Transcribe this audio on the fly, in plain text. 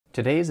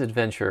Today's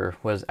adventure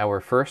was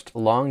our first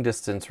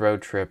long-distance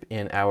road trip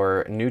in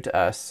our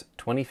new-to-us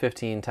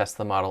 2015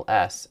 Tesla Model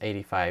S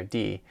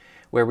 85D,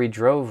 where we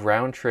drove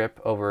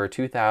round-trip over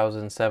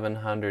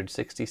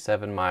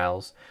 2,767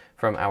 miles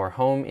from our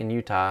home in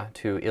Utah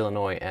to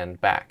Illinois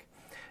and back.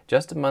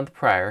 Just a month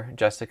prior,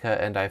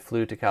 Jessica and I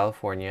flew to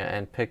California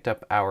and picked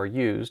up our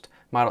used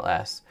Model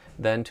S,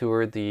 then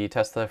toured the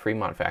Tesla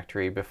Fremont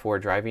factory before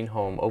driving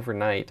home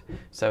overnight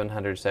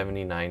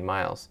 779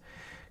 miles.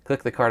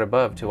 Click the card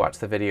above to watch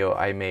the video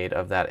I made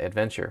of that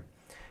adventure.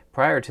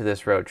 Prior to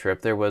this road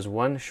trip, there was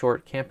one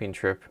short camping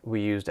trip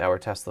we used our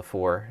Tesla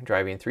for,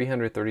 driving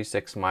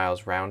 336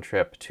 miles round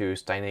trip to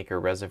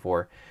Steinacre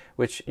Reservoir,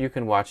 which you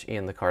can watch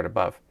in the card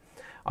above.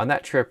 On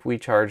that trip, we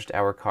charged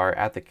our car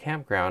at the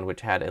campground,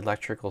 which had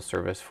electrical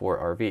service for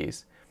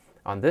RVs.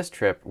 On this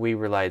trip, we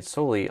relied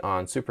solely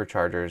on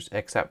superchargers,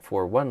 except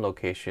for one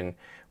location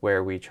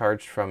where we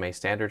charged from a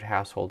standard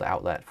household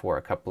outlet for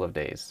a couple of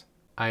days.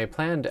 I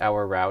planned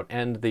our route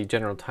and the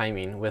general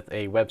timing with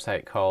a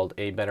website called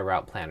A Better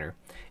Route Planner.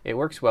 It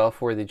works well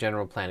for the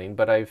general planning,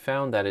 but I've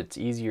found that it's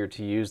easier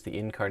to use the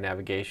in-car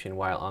navigation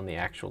while on the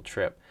actual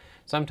trip.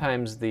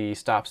 Sometimes the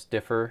stops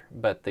differ,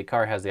 but the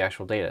car has the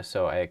actual data,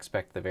 so I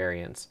expect the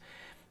variance.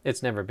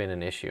 It's never been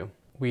an issue.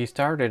 We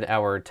started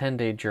our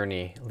 10-day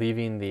journey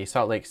leaving the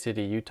Salt Lake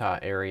City, Utah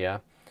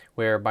area,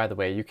 where, by the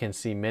way, you can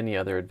see many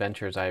other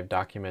adventures I've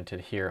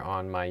documented here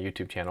on my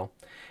YouTube channel,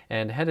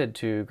 and headed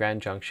to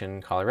Grand Junction,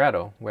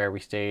 Colorado, where we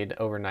stayed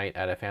overnight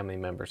at a family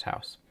member's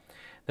house.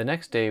 The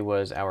next day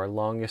was our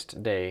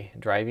longest day,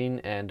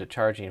 driving and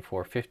charging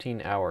for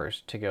 15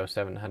 hours to go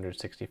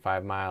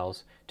 765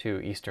 miles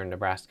to eastern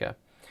Nebraska.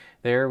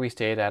 There we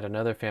stayed at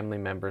another family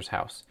member's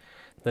house.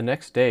 The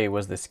next day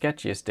was the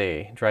sketchiest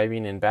day,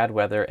 driving in bad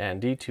weather and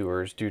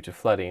detours due to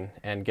flooding,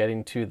 and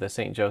getting to the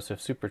St.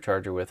 Joseph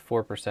supercharger with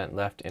 4%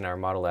 left in our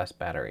Model S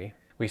battery.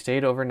 We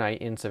stayed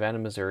overnight in Savannah,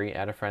 Missouri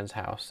at a friend's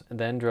house,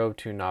 then drove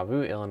to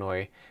Nauvoo,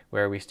 Illinois,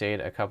 where we stayed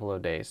a couple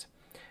of days.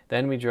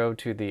 Then we drove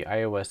to the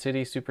Iowa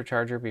City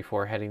supercharger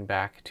before heading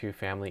back to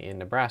family in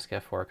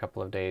Nebraska for a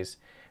couple of days,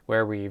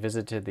 where we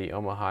visited the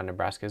Omaha,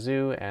 Nebraska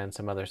Zoo and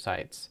some other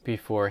sites,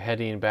 before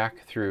heading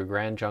back through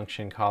Grand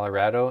Junction,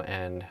 Colorado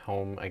and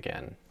home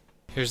again.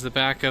 Here's the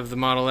back of the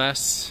Model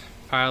S,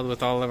 piled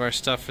with all of our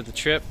stuff for the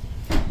trip,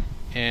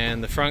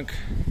 and the front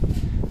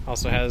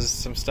also has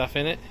some stuff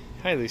in it.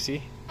 Hi,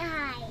 Lucy.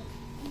 Hi.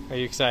 Are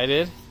you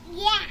excited?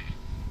 Yeah.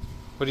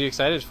 What are you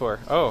excited for?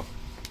 Oh,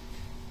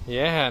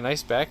 yeah,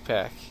 nice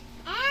backpack.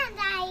 And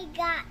I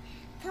got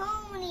a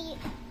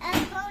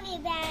pony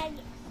bag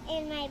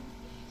in my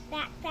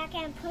backpack,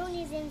 and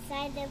ponies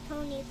inside the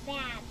pony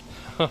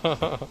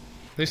bag.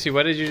 Lucy,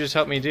 what did you just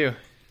help me do?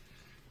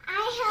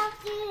 I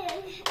helped you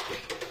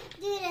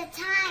do the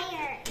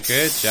tires.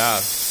 Good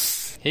job.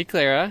 Hey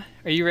Clara,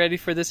 are you ready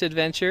for this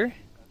adventure?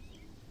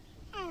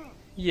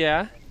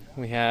 Yeah.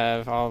 We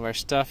have all of our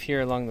stuff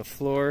here along the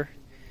floor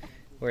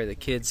where the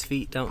kids'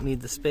 feet don't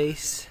need the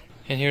space.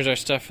 And here's our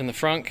stuff in the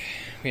front.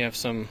 We have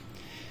some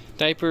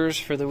diapers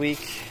for the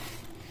week,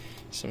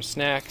 some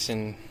snacks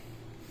and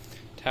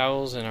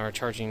towels, and our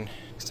charging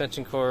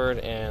extension cord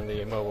and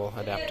the mobile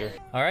adapter.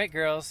 All right,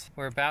 girls,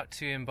 we're about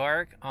to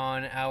embark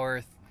on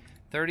our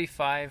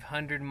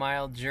 3,500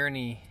 mile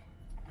journey.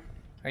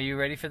 Are you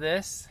ready for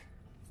this?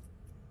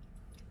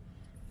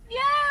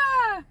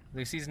 Yeah!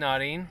 Lucy's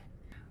nodding.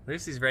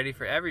 Lucy's ready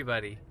for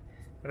everybody.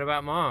 What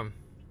about Mom?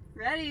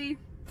 Ready.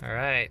 All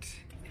right.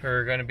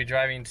 We're going to be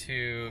driving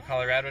to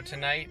Colorado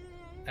tonight,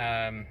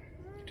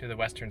 to the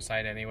western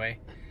side anyway,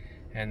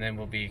 and then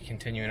we'll be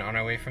continuing on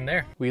our way from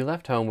there. We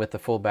left home with the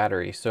full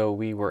battery, so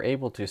we were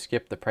able to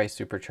skip the Price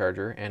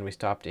supercharger, and we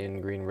stopped in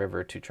Green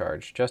River to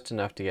charge, just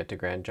enough to get to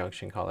Grand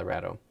Junction,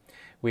 Colorado.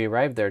 We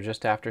arrived there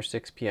just after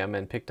 6 p.m.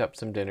 and picked up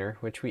some dinner,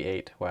 which we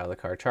ate while the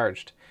car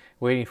charged.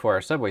 Waiting for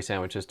our Subway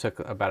sandwiches took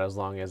about as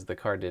long as the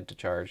car did to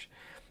charge.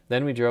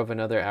 Then we drove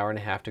another hour and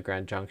a half to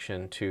Grand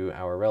Junction to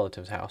our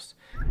relative's house.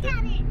 Look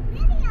at it,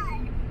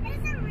 Lydia.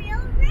 There's a real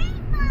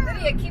rainbow.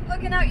 Lydia, keep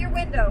looking out your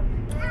window.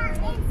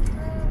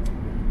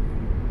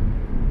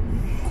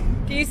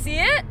 Do you see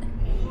it?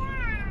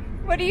 Yeah.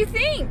 What do you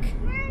think?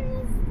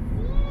 Mommy's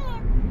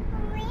seen a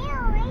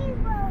real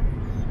rainbow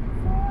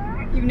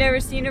before. You've never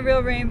seen a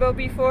real rainbow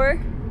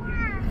before?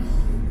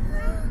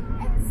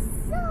 Yeah.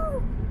 It's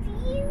so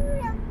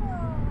beautiful.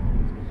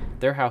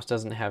 Their house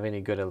doesn't have any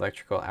good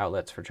electrical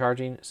outlets for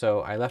charging,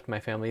 so I left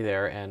my family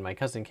there and my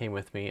cousin came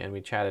with me, and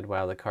we chatted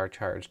while the car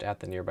charged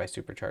at the nearby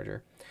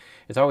supercharger.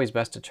 It's always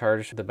best to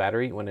charge the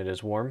battery when it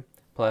is warm,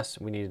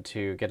 plus we needed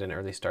to get an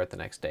early start the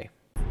next day.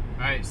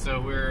 Alright, so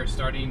we're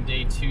starting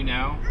day 2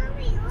 now.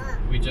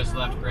 We just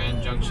left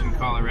Grand Junction,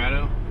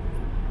 Colorado,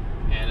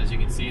 and as you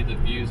can see, the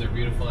views are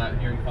beautiful out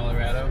here in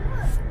Colorado.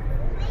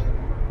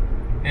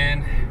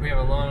 And we have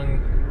a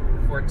long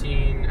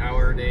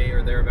 14-hour day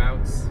or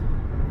thereabouts.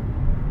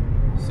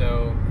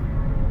 So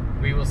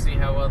we will see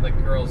how well the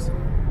girls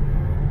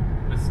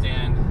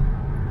withstand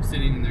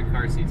sitting in their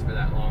car seats for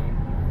that long.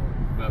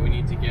 But we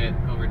need to get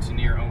over to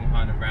near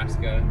Omaha,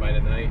 Nebraska by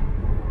tonight.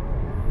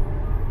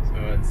 So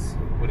it's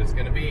what it's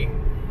going to be.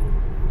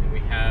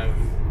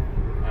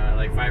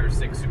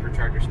 6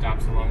 supercharger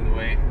stops along the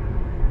way.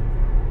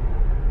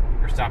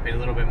 We're stopping a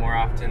little bit more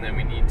often than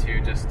we need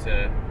to just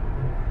to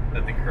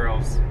let the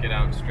curls get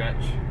out and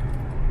stretch.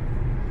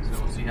 So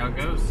we'll see how it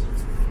goes.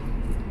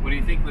 What do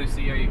you think,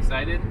 Lucy? Are you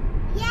excited?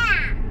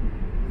 Yeah.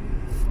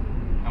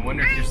 I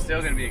wonder if you're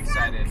still going to be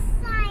excited.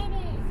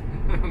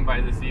 Excited.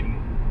 By this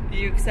evening. Are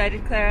you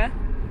excited, Clara?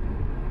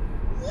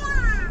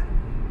 Yeah.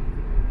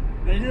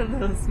 There's a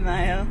little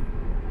smile.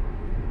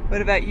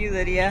 What about you,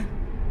 Lydia?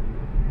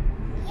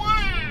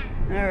 Yeah.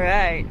 All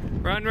right.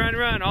 Run, run,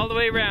 run, all the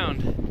way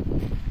around.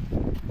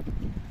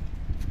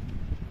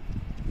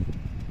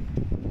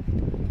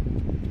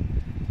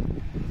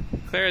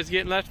 Clara's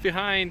getting left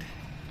behind.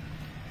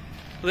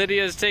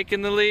 Lydia's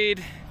taking the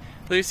lead.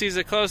 Lucy's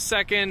a close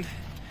second.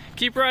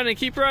 Keep running,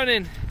 keep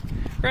running.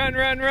 Run,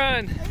 run,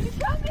 run. Are you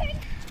coming?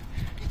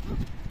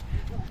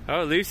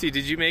 Oh, Lucy,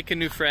 did you make a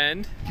new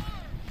friend?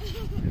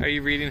 Are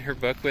you reading her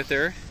book with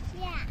her?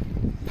 Yeah.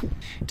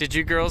 Did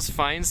you girls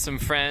find some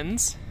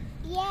friends?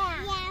 Yeah.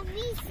 Yeah,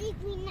 we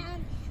sleeping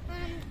on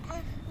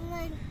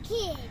one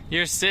kid.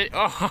 You're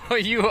oh,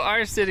 you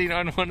are sitting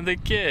on one of the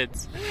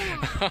kids.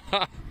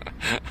 Yeah.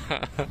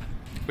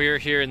 We are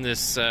here in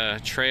this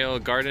trail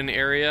garden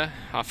area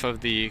off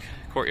of the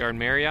Courtyard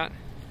Marriott.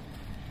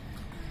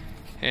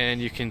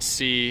 And you can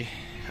see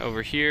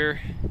over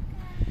here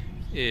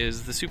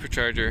is the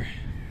supercharger.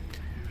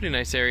 Pretty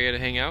nice area to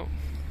hang out.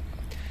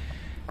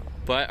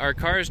 But our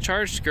car is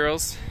charged,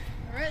 girls.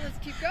 All right, let's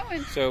keep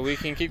going. So we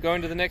can keep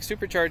going to the next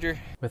supercharger.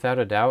 Without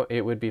a doubt,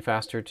 it would be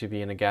faster to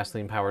be in a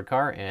gasoline-powered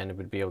car and it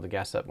would be able to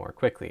gas up more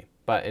quickly.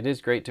 But it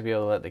is great to be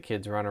able to let the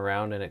kids run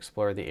around and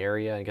explore the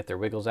area and get their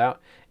wiggles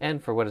out.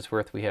 And for what it's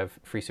worth, we have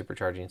free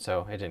supercharging,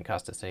 so it didn't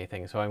cost us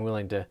anything. So I'm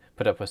willing to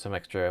put up with some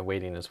extra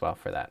waiting as well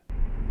for that.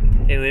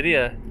 Hey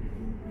Lydia,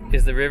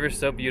 is the river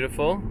so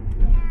beautiful?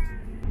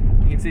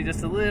 You can see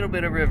just a little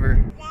bit of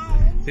river.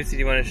 Lucy, do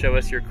you want to show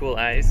us your cool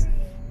eyes?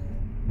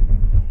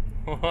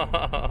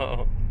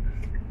 Whoa,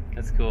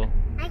 that's cool.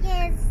 I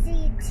can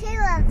see 2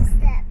 of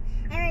stuff.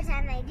 Every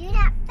time I do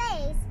that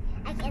face,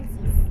 I can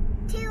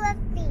see 2 of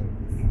things.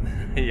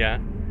 Yeah.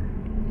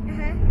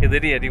 Uh-huh. Hey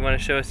Lydia, do you want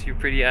to show us your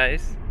pretty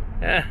eyes?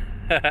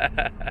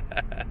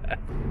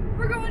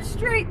 We're going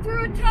straight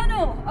through a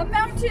tunnel, a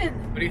mountain.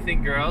 What do you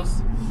think,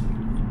 girls?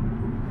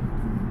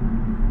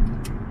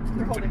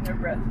 They're holding their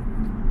breath.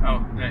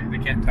 Oh, they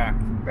can't talk.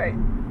 Right.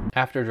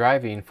 After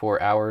driving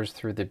for hours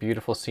through the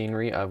beautiful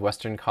scenery of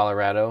western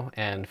Colorado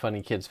and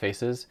funny kids'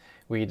 faces,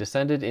 we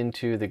descended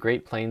into the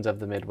Great Plains of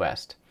the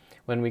Midwest.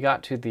 When we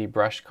got to the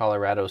Brush,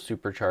 Colorado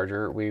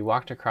supercharger, we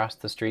walked across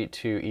the street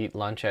to eat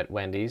lunch at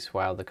Wendy's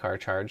while the car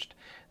charged.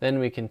 Then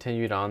we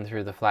continued on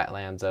through the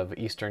flatlands of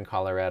eastern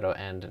Colorado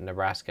and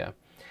Nebraska.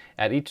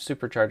 At each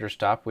supercharger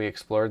stop, we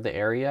explored the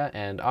area,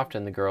 and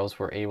often the girls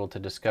were able to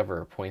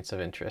discover points of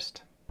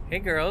interest. Hey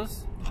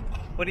girls,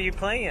 what are you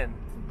playing?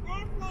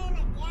 We're playing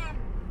a game.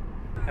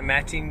 A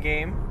matching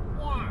game?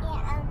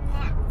 Yeah,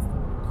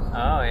 a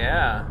Oh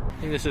yeah. I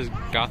think this is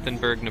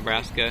Gothenburg,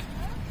 Nebraska.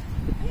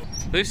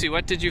 Lucy,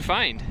 what did you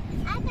find?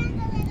 I found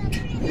a little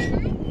train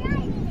and I'm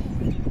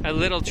driving it. A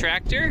little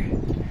tractor?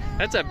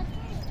 That's a...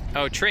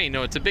 Oh, train.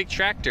 No, it's a big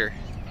tractor.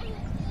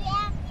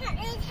 Yeah, but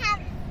it has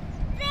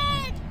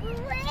big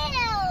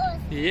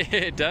wheels. Yeah,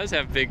 it does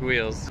have big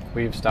wheels.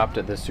 We've stopped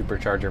at this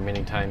supercharger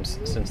many times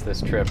since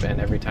this trip, and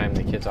every time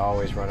the kids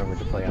always run over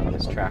to play on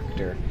this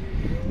tractor.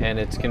 And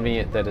it's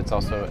convenient that it's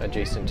also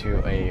adjacent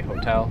to a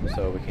hotel,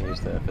 so we can use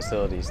the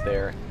facilities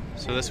there.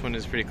 So this one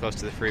is pretty close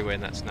to the freeway,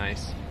 and that's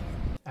nice.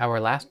 Our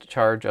last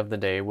charge of the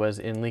day was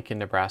in Lincoln,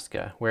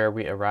 Nebraska, where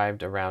we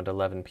arrived around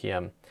 11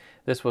 p.m.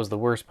 This was the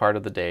worst part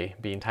of the day,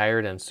 being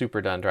tired and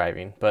super done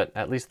driving, but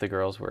at least the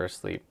girls were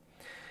asleep.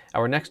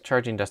 Our next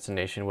charging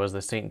destination was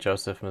the St.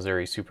 Joseph,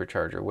 Missouri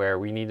supercharger, where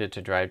we needed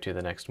to drive to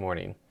the next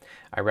morning.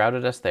 I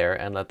routed us there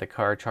and let the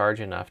car charge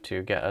enough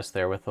to get us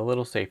there with a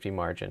little safety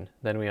margin.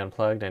 Then we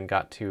unplugged and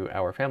got to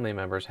our family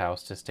member's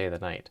house to stay the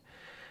night.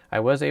 I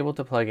was able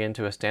to plug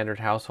into a standard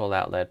household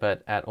outlet,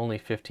 but at only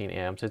 15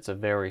 amps, it's a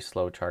very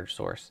slow charge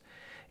source.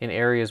 In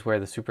areas where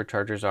the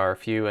superchargers are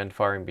few and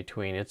far in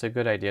between, it's a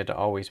good idea to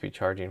always be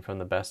charging from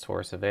the best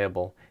source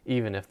available,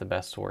 even if the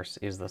best source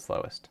is the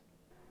slowest.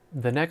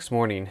 The next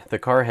morning, the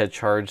car had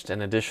charged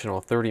an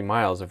additional 30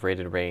 miles of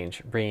rated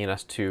range, bringing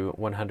us to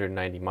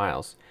 190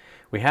 miles.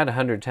 We had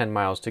 110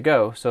 miles to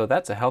go, so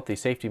that's a healthy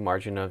safety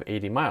margin of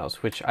 80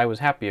 miles, which I was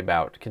happy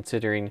about,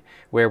 considering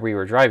where we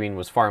were driving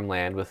was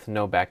farmland with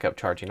no backup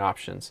charging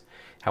options.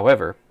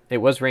 However, it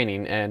was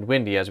raining and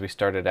windy as we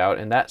started out,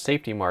 and that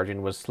safety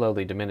margin was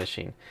slowly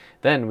diminishing.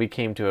 Then we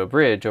came to a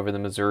bridge over the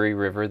Missouri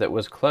River that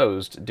was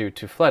closed due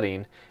to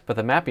flooding, but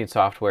the mapping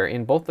software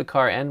in both the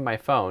car and my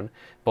phone,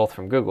 both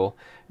from Google,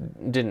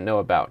 didn't know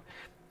about.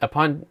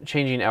 Upon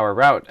changing our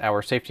route,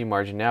 our safety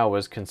margin now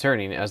was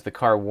concerning, as the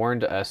car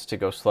warned us to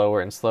go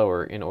slower and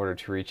slower in order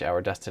to reach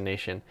our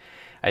destination.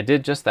 I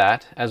did just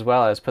that, as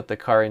well as put the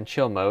car in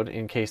chill mode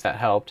in case that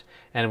helped,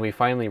 and we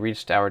finally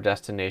reached our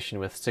destination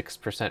with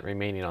 6%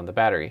 remaining on the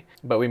battery.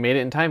 But we made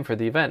it in time for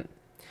the event.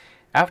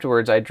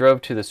 Afterwards, I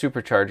drove to the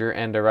supercharger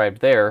and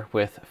arrived there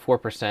with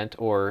 4%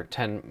 or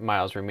 10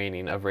 miles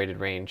remaining of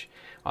rated range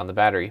on the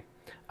battery.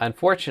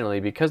 Unfortunately,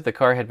 because the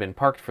car had been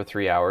parked for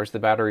 3 hours, the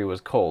battery was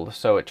cold,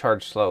 so it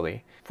charged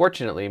slowly.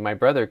 Fortunately, my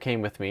brother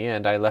came with me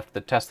and I left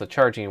the Tesla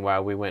charging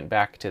while we went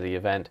back to the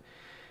event.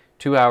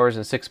 2 hours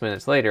and 6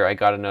 minutes later, I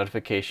got a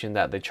notification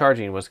that the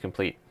charging was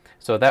complete,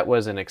 so that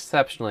was an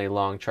exceptionally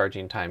long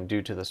charging time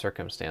due to the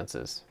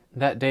circumstances.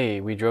 That day,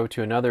 we drove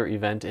to another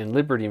event in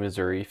Liberty,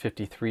 Missouri,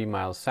 53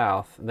 miles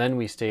south. Then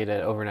we stayed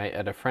overnight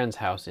at a friend's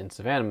house in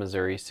Savannah,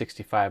 Missouri,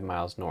 65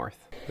 miles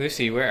north.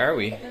 Lucy, where are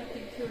we?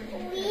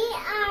 We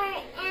are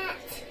at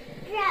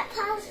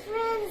Grandpa's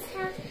friend's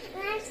house,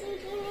 and I'm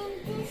sleeping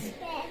in this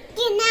bed.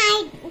 Good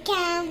night,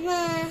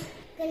 camera.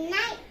 Good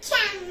night,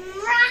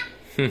 camera.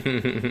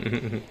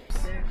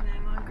 There's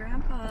name on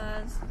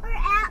Grandpa's. We're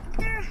at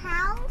their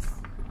house.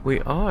 We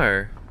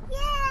are. Yay!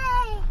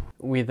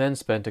 We then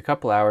spent a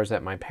couple hours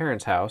at my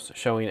parents' house,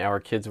 showing our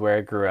kids where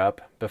I grew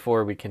up,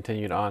 before we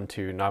continued on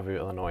to Nauvoo,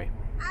 Illinois.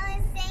 I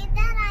would say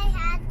that I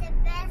had the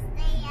best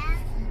day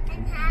ever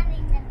and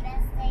having the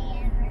best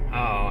day ever.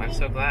 Oh, I'm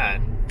so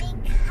glad. Because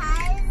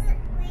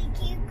we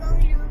keep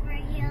going over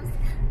hills.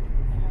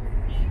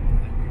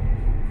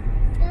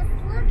 Just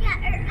look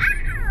at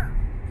her.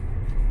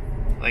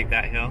 Ow! Like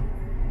that hill?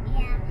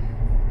 Yeah.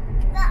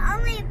 The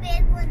only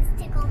big ones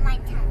tickle my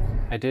tummy.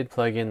 I did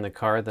plug in the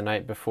car the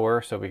night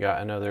before, so we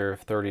got another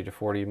 30 to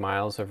 40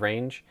 miles of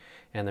range,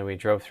 and then we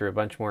drove through a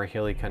bunch more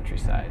hilly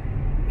countryside.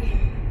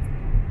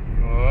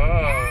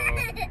 Whoa!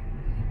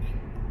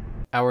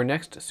 Our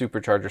next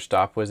supercharger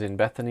stop was in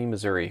Bethany,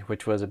 Missouri,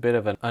 which was a bit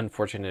of an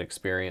unfortunate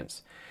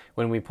experience.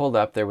 When we pulled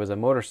up, there was a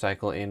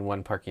motorcycle in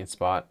one parking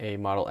spot, a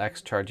Model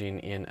X charging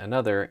in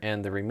another,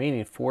 and the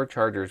remaining 4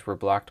 chargers were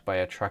blocked by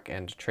a truck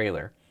and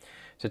trailer.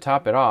 To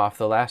top it off,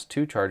 the last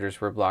 2 chargers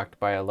were blocked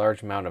by a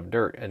large amount of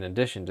dirt in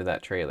addition to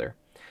that trailer.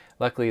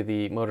 Luckily,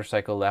 the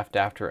motorcycle left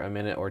after a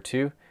minute or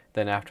two.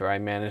 Then after I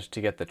managed to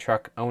get the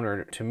truck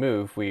owner to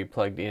move, we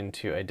plugged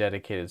into a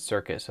dedicated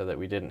circuit so that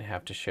we didn't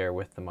have to share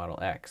with the Model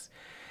X.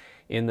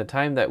 In the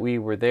time that we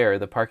were there,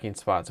 the parking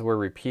spots were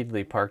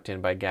repeatedly parked in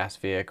by gas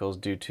vehicles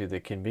due to the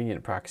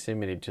convenient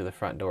proximity to the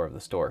front door of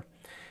the store.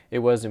 It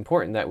was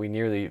important that we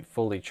nearly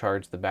fully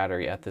charged the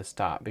battery at this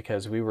stop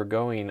because we were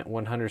going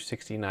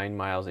 169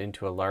 miles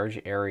into a large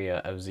area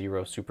of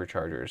 0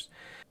 superchargers.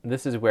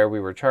 This is where we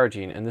were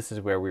charging, and this is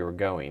where we were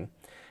going.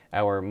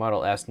 Our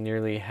Model S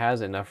nearly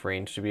has enough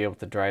range to be able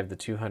to drive the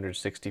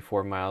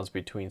 264 miles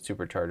between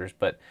superchargers,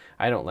 but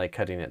I don't like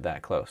cutting it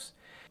that close.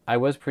 I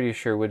was pretty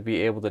sure we'd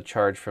be able to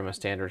charge from a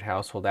standard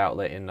household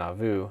outlet in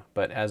Nauvoo,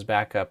 but as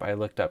backup I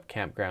looked up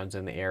campgrounds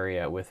in the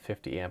area with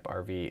 50 amp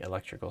RV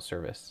electrical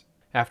service.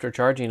 After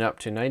charging up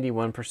to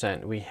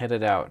 91%, we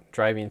headed out,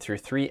 driving through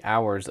 3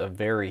 hours of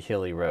very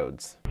hilly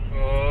roads.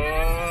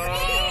 Oh.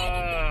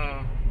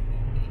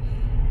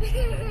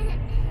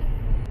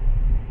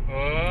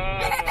 Oh.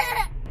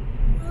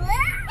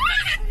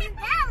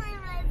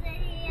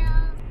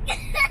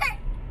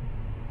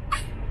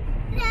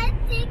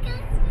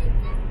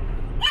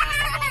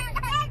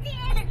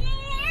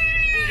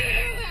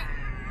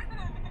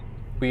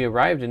 We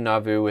arrived in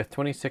Nauvoo with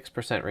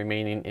 26%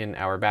 remaining in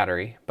our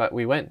battery, but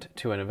we went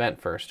to an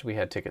event first we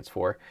had tickets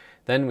for.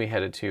 Then we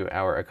headed to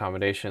our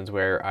accommodations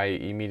where I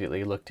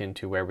immediately looked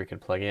into where we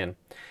could plug in.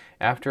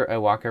 After a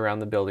walk around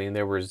the building,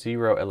 there were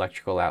 0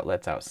 electrical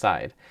outlets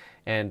outside,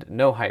 and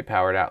no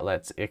high-powered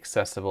outlets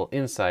accessible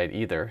inside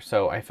either,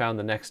 so I found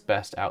the next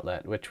best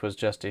outlet, which was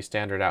just a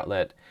standard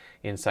outlet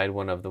inside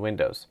one of the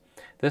windows.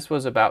 This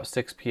was about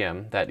 6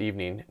 p.m. that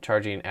evening,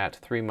 charging at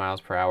 3 miles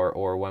per hour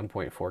or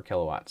 1.4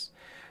 kilowatts.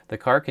 The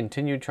car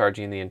continued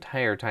charging the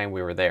entire time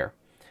we were there.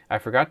 I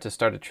forgot to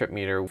start a trip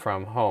meter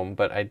from home,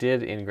 but I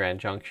did in Grand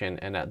Junction,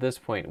 and at this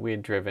point we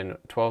had driven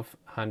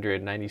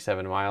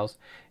 1,297 miles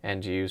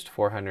and used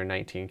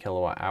 419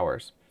 kilowatt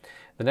hours.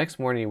 The next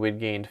morning we'd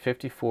gained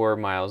 54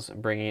 miles,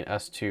 bringing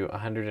us to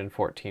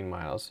 114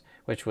 miles,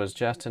 which was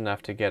just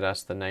enough to get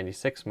us the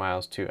 96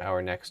 miles to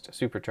our next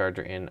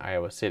supercharger in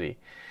Iowa City.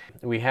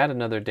 We had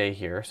another day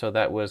here, so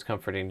that was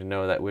comforting to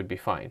know that we'd be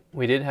fine.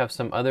 We did have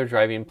some other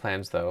driving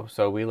plans though,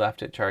 so we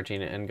left it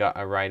charging and got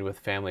a ride with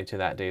family to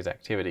that day's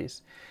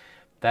activities.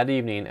 That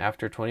evening,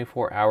 after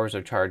 24 hours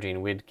of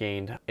charging, we'd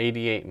gained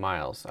 88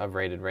 miles of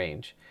rated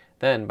range.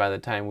 Then, by the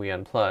time we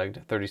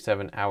unplugged,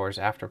 37 hours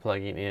after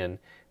plugging in,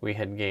 we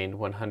had gained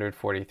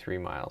 143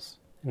 miles.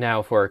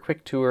 Now for a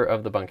quick tour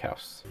of the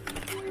bunkhouse.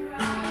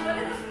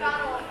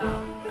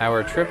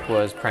 Our trip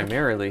was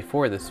primarily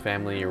for this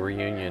family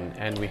reunion,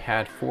 and we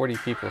had 40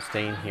 people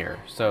staying here,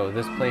 so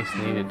this place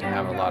needed to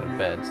have a lot of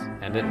beds,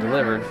 and it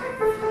delivered.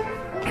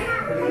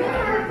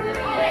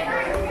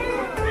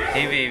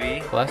 Hey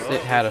baby. Plus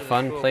it had a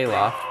fun play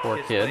loft for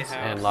kids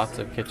and lots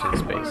of kitchen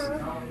space.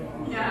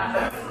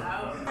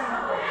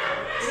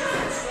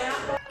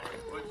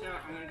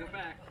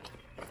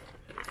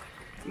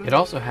 It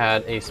also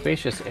had a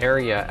spacious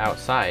area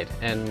outside,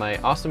 and my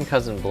awesome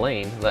cousin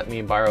Blaine let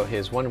me borrow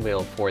his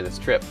OneWheel for this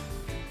trip.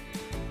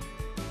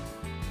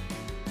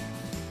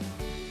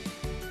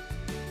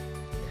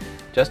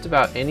 Just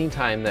about any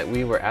time that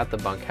we were at the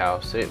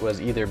bunkhouse, it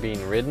was either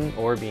being ridden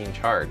or being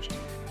charged.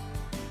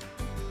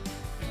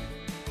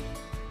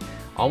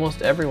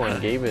 Almost everyone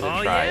gave it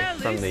a try, yeah,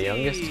 from the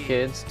youngest Lucy.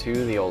 kids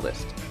to the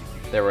oldest.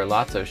 There were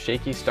lots of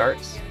shaky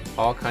starts,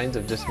 all kinds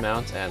of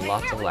dismounts, and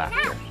lots of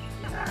laughter.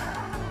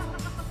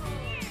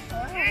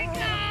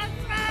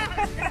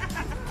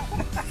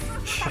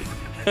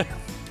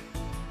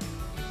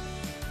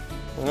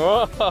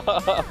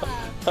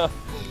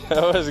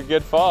 That was a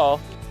good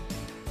fall.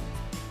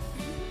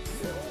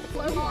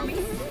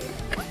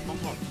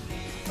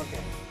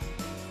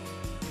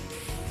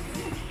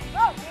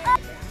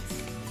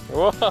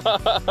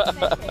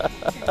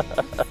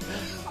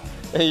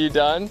 Are you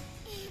done?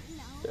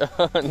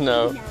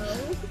 No.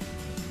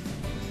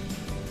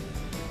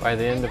 By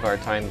the end of our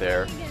time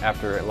there,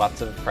 after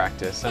lots of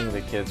practice, some of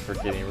the kids were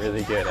getting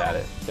really good at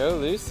it. Go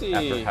Lucy!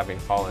 After having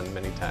fallen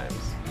many times.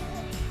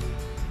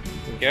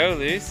 Go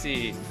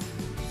Lucy!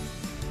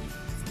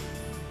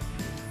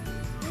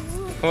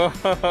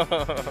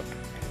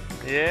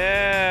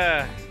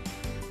 Yeah!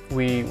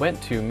 We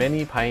went to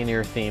many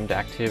pioneer-themed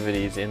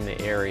activities in the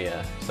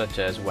area, such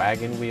as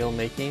wagon wheel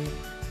making,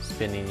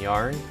 spinning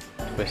yarn,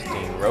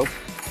 twisting rope,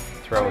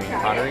 throwing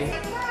pottery,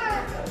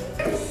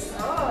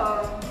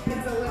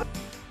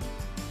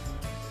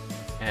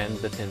 and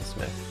the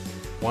tinsmith.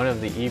 One of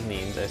the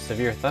evenings, a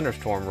severe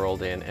thunderstorm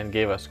rolled in and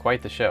gave us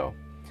quite the show.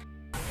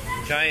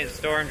 Giant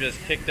storm just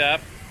kicked up,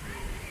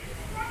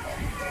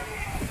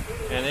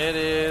 and it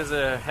is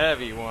a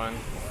heavy one.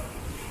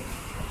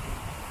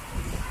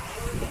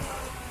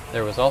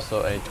 There was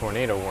also a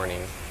tornado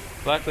warning.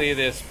 Luckily,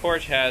 this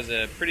porch has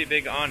a pretty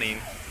big awning,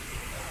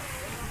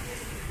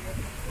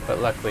 but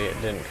luckily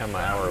it didn't come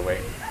our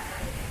way.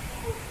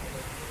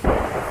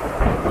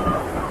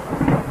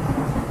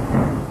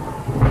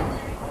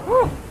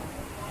 Woo!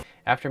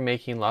 After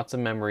making lots of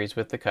memories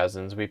with the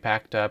cousins, we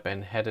packed up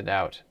and headed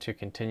out to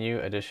continue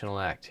additional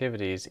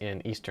activities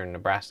in eastern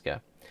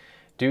Nebraska.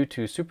 Due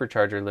to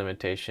supercharger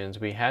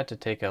limitations, we had to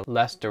take a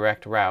less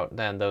direct route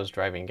than those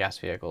driving gas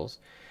vehicles.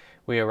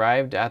 We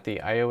arrived at the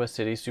Iowa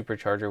City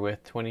supercharger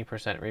with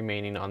 20%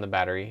 remaining on the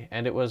battery,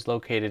 and it was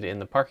located in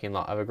the parking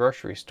lot of a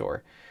grocery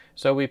store,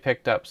 so we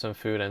picked up some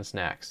food and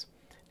snacks.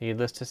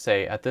 Needless to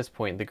say, at this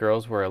point the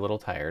girls were a little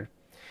tired.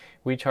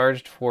 We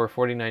charged for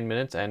 49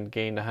 minutes and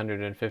gained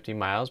 150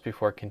 miles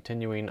before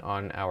continuing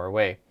on our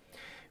way.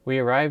 We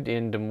arrived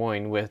in Des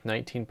Moines with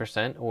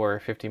 19% or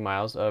 50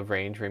 miles of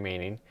range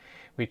remaining.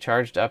 We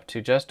charged up to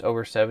just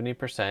over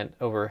 70%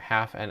 over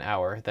half an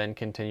hour, then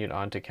continued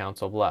on to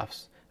Council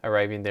Bluffs,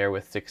 arriving there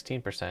with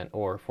 16%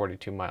 or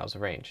 42 miles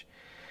of range.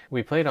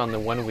 We played on the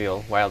one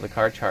wheel while the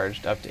car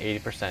charged up to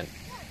 80%.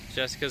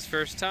 Jessica's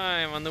first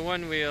time on the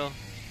one wheel.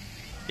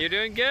 You're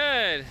doing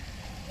good!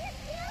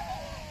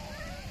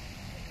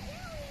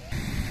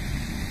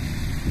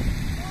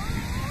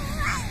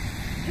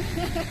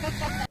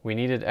 We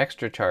needed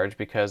extra charge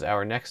because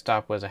our next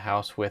stop was a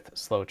house with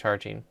slow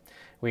charging.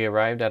 We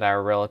arrived at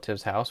our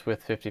relative's house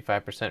with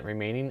 55%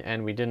 remaining,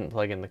 and we didn't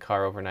plug in the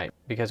car overnight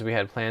because we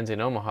had plans in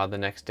Omaha the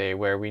next day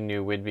where we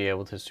knew we'd be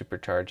able to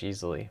supercharge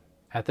easily.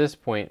 At this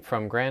point,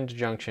 from Grand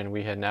Junction,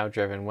 we had now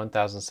driven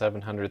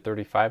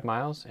 1,735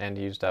 miles and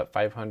used up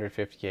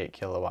 558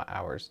 kilowatt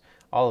hours,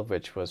 all of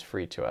which was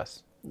free to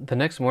us. The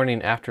next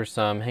morning, after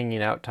some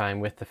hanging out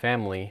time with the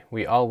family,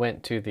 we all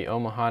went to the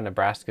Omaha,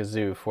 Nebraska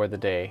Zoo for the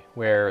day,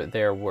 where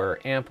there were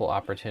ample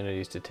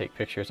opportunities to take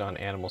pictures on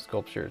animal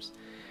sculptures.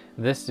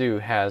 This zoo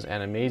has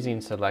an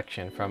amazing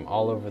selection from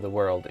all over the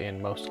world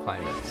in most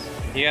climates.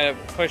 You gotta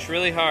push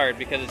really hard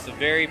because it's a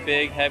very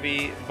big,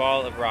 heavy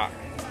ball of rock.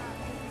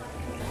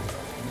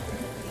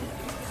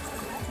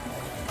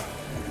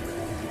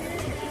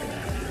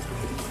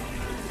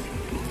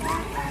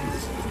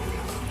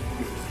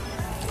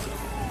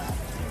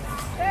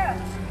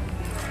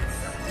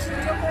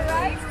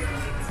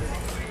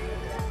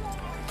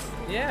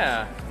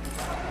 Yeah.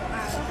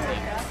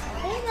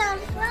 He's a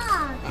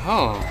frog.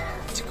 Oh,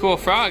 it's a cool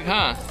frog,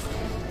 huh?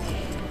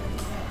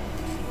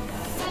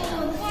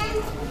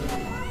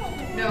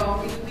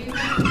 No.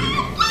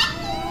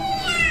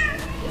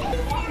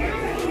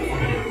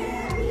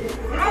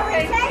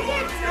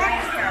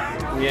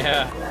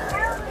 Yeah.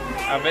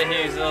 I bet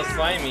he's a little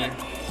slimy.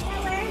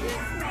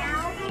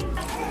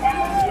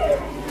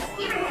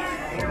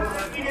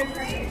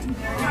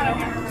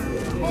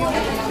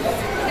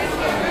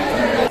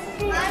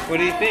 What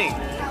do you think?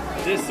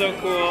 Is this so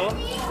cool?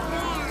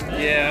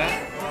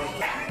 Yeah.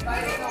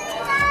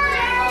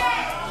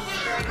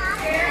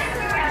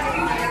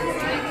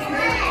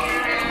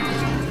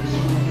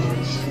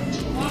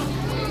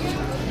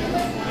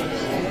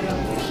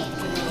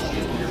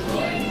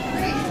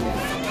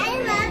 I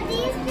love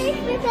these fish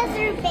because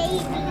they're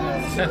babies.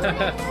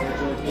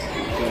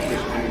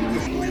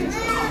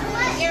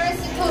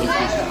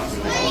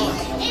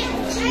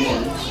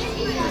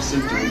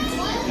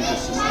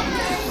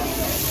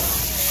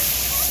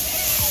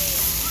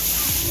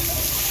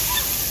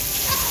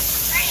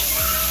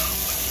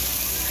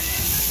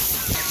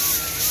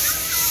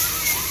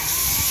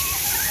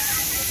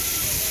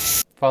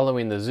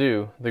 Following the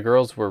zoo, the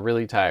girls were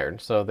really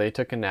tired, so they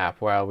took a nap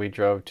while we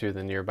drove to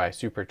the nearby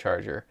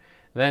supercharger.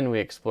 Then we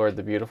explored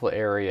the beautiful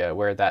area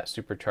where that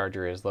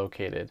supercharger is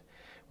located.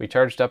 We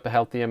charged up a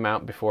healthy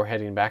amount before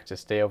heading back to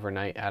stay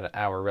overnight at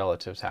our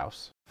relative's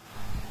house.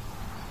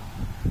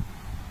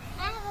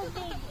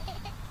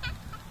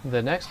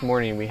 The next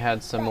morning we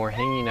had some more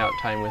hanging out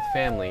time with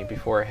family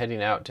before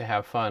heading out to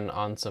have fun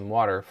on some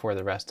water for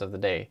the rest of the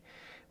day.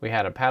 We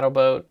had a paddle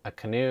boat, a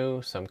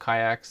canoe, some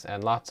kayaks,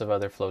 and lots of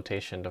other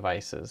flotation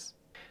devices.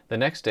 The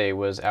next day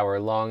was our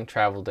long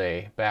travel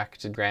day back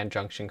to Grand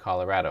Junction,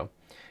 Colorado.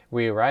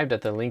 We arrived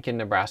at the Lincoln,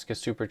 Nebraska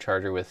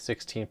supercharger with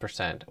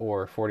 16%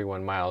 or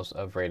 41 miles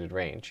of rated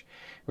range.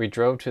 We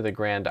drove to the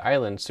Grand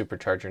Island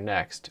supercharger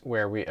next,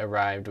 where we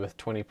arrived with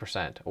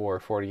 20% or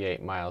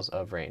 48 miles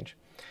of range.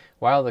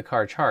 While the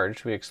car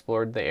charged, we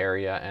explored the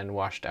area and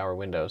washed our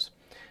windows.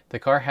 The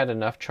car had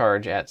enough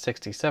charge at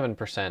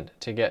 67%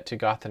 to get to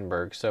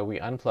Gothenburg, so we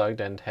unplugged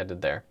and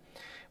headed there.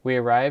 We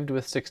arrived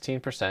with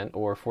 16%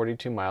 or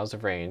 42 miles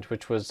of range,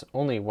 which was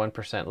only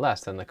 1%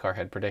 less than the car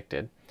had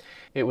predicted.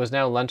 It was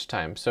now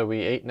lunchtime, so we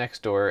ate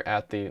next door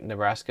at the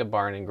Nebraska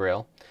Barn and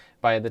Grill.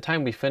 By the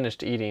time we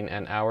finished eating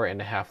an hour and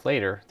a half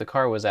later, the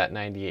car was at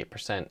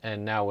 98%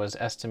 and now was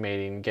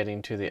estimating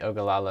getting to the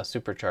Ogallala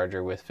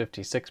supercharger with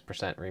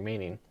 56%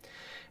 remaining.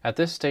 At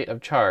this state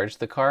of charge,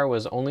 the car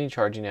was only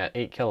charging at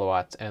 8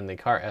 kilowatts and the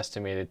car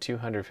estimated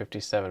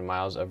 257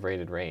 miles of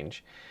rated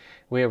range.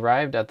 We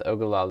arrived at the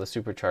Ogallala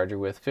supercharger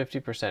with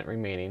 50%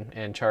 remaining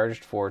and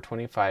charged for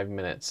 25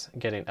 minutes,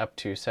 getting up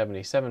to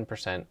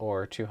 77%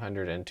 or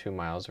 202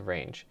 miles of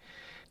range.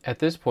 At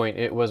this point,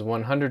 it was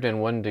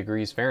 101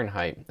 degrees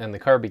Fahrenheit, and the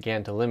car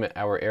began to limit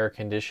our air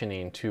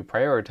conditioning to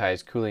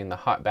prioritize cooling the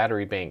hot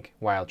battery bank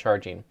while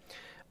charging.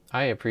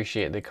 I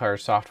appreciate the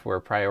car's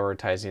software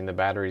prioritizing the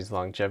battery's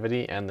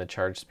longevity and the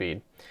charge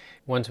speed.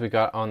 Once we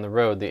got on the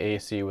road, the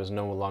AC was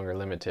no longer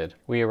limited.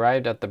 We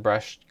arrived at the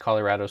Brush,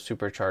 Colorado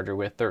supercharger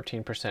with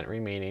 13%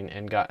 remaining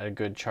and got a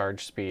good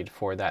charge speed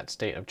for that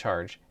state of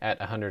charge at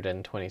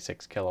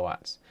 126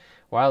 kilowatts.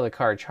 While the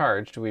car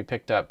charged, we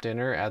picked up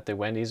dinner at the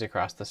Wendy's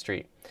across the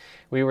street.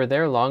 We were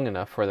there long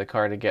enough for the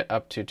car to get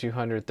up to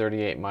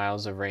 238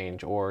 miles of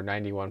range, or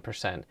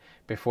 91%,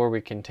 before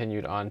we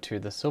continued on to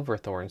the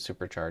Silverthorne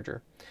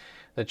supercharger.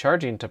 The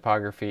charging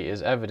topography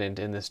is evident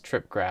in this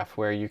trip graph,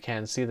 where you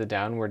can see the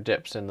downward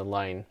dips in the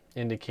line,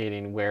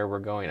 indicating where we're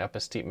going up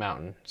a steep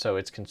mountain, so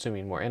it's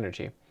consuming more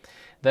energy.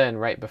 Then,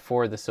 right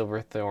before the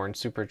Silverthorne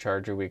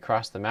supercharger, we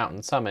cross the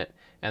mountain summit,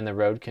 and the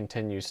road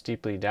continues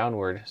steeply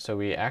downward, so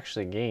we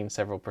actually gain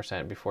several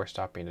percent before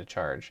stopping to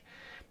charge.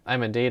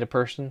 I'm a data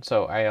person,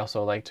 so I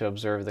also like to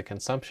observe the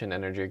consumption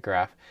energy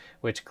graph,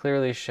 which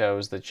clearly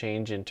shows the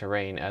change in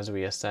terrain as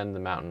we ascend the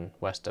mountain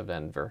west of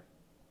Denver.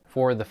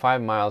 For the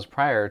 5 miles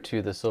prior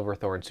to the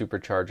Silverthorne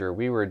supercharger,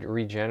 we were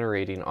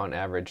regenerating on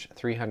average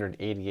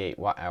 388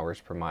 watt-hours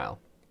per mile.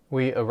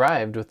 We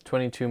arrived with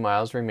 22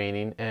 miles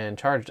remaining and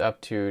charged up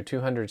to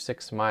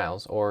 206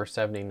 miles, or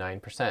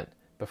 79%,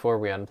 before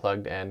we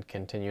unplugged and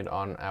continued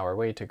on our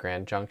way to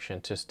Grand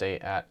Junction to stay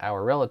at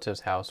our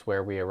relative's house,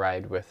 where we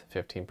arrived with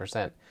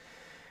 15%.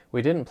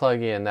 We didn't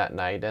plug in that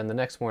night, and the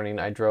next morning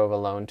I drove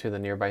alone to the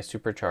nearby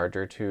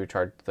supercharger to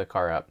charge the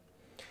car up.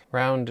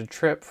 Round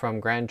trip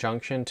from Grand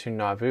Junction to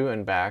Nauvoo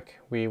and back,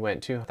 we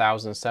went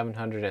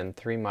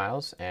 2,703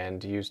 miles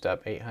and used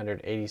up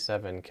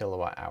 887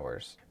 kilowatt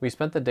hours. We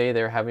spent the day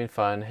there having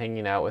fun,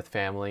 hanging out with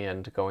family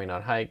and going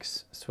on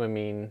hikes,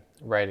 swimming,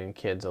 riding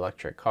kids'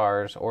 electric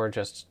cars, or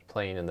just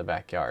playing in the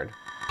backyard.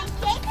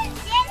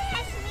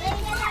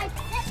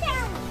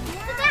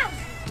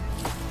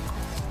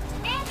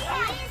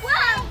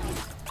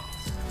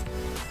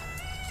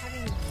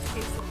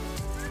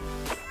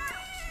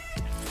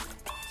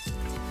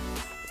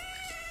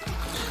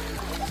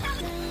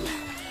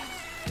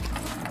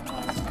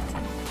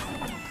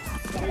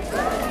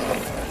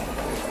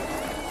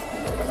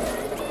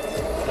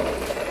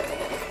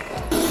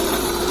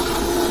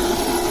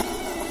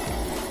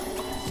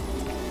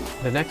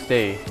 The next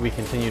day, we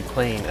continued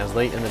playing as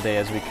late in the day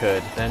as we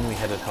could, then we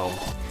headed home.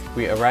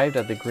 We arrived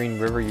at the Green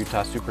River,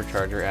 Utah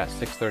supercharger at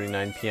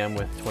 6:39 p.m.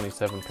 with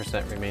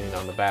 27% remaining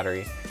on the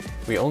battery.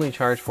 We only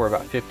charged for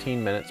about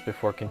 15 minutes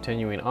before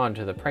continuing on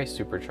to the Price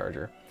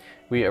supercharger.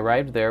 We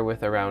arrived there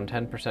with around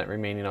 10%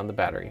 remaining on the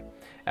battery.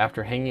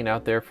 After hanging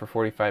out there for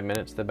 45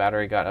 minutes, the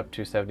battery got up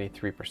to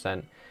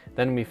 73%.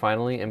 Then we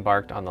finally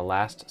embarked on the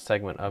last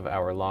segment of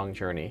our long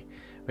journey.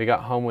 We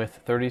got home with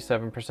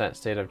 37%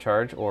 state of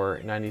charge,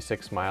 or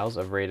 96 miles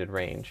of rated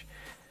range.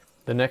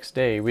 The next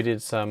day, we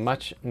did some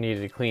much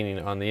needed cleaning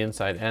on the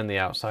inside and the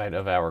outside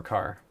of our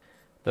car.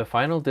 The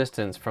final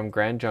distance from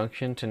Grand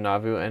Junction to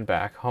Nauvoo and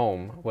back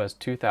home was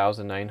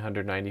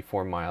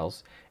 2,994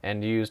 miles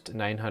and used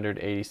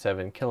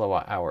 987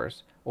 kilowatt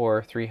hours,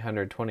 or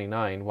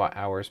 329 watt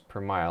hours per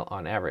mile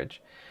on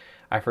average.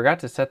 I forgot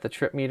to set the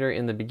trip meter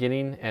in the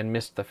beginning and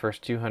missed the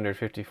first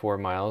 254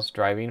 miles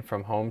driving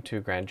from home to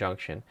Grand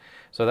Junction.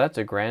 So that's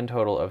a grand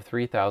total of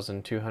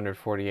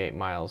 3,248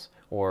 miles,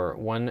 or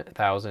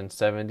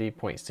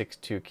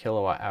 1,070.62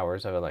 kilowatt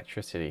hours of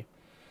electricity.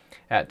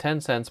 At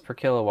 10 cents per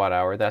kilowatt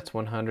hour, that's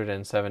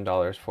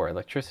 $107 for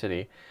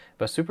electricity,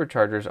 but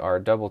superchargers are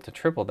double to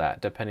triple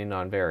that depending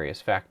on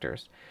various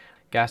factors.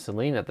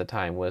 Gasoline at the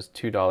time was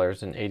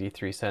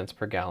 $2.83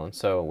 per gallon,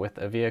 so with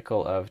a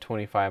vehicle of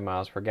 25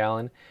 miles per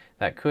gallon,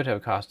 that could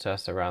have cost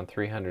us around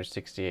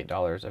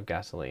 $368 of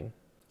gasoline.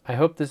 I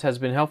hope this has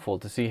been helpful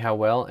to see how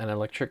well an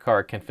electric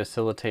car can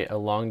facilitate a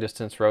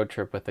long-distance road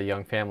trip with a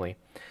young family.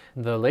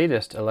 The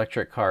latest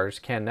electric cars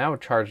can now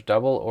charge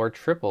double or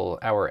triple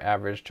our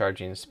average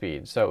charging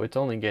speed, so it's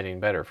only getting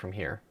better from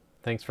here.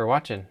 Thanks for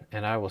watching,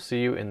 and I will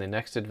see you in the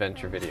next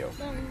adventure video.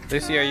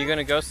 Lucy, are you going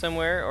to go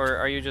somewhere, or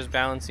are you just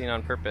balancing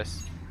on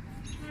purpose?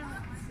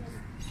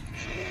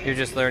 You're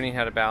just learning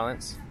how to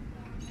balance?